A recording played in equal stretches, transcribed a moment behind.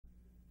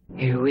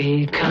Here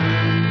we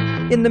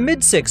come. In the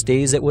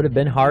mid-'60s, it would have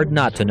been hard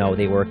not to know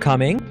they were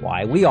coming.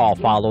 Why, we all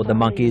followed the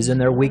Monkees in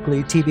their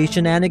weekly TV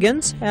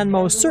shenanigans, and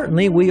most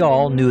certainly we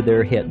all knew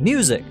their hit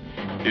music.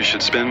 You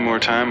should spend more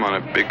time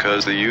on it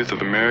because the youth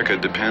of America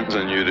depends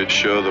on you to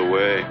show the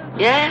way.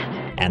 Yeah?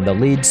 And the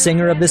lead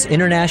singer of this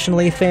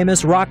internationally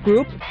famous rock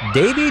group,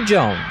 Davy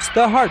Jones,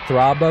 the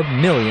heartthrob of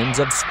millions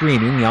of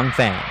screaming young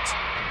fans.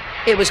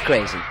 It was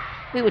crazy.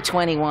 We were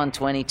 21,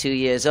 22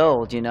 years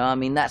old, you know. I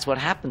mean, that's what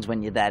happens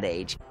when you're that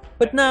age.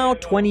 But now,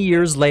 20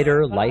 years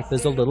later, life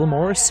is a little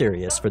more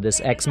serious for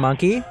this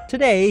ex-monkey.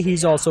 Today,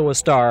 he's also a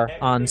star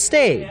on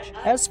stage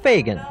as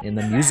Fagin in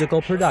the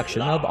musical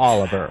production of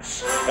Oliver.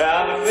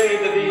 I'm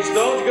afraid that these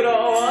stones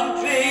grow on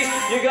trees.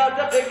 You got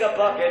to pick a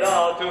pocket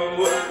all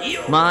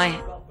too.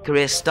 My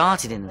career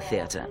started in the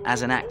theatre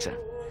as an actor,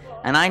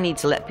 and I need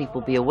to let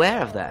people be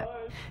aware of that.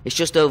 It's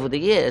just over the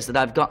years that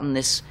I've gotten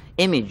this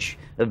image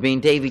of being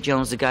Davy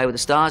Jones, the guy with the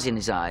stars in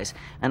his eyes,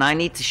 and I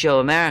need to show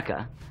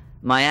America,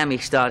 Miami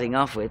starting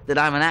off with, that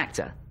I'm an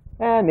actor.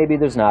 And maybe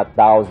there's not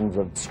thousands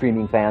of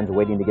screaming fans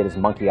waiting to get his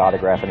monkey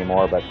autograph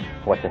anymore, but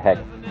what the heck.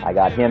 I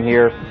got him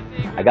here,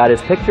 I got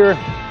his picture,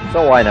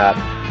 so why not?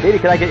 Davey,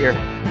 can I get your...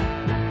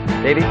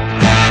 Davey?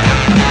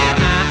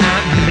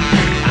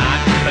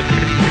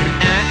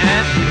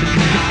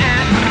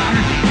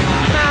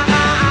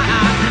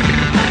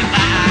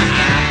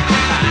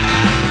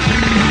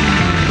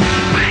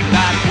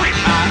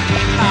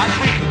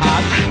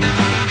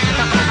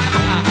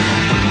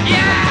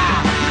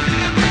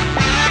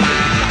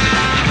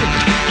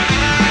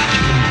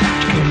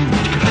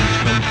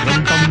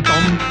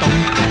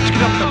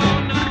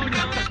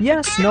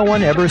 Yes, no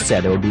one ever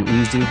said it would be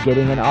easy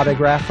getting an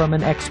autograph from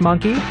an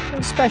ex-monkey,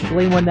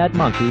 especially when that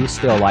monkey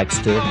still likes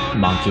to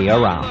monkey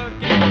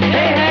around. Hey,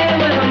 hey,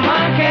 we're the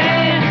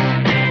Monkees,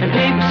 and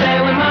people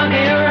say we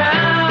monkey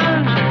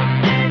around.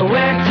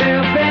 We're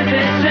too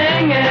busy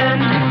singing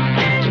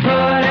to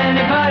put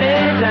anybody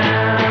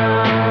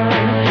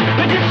down.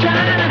 We're just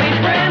trying to be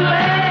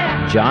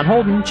friendly. John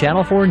Holden,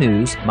 Channel 4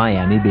 News,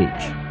 Miami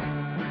Beach.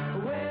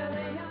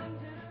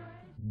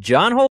 John Holden.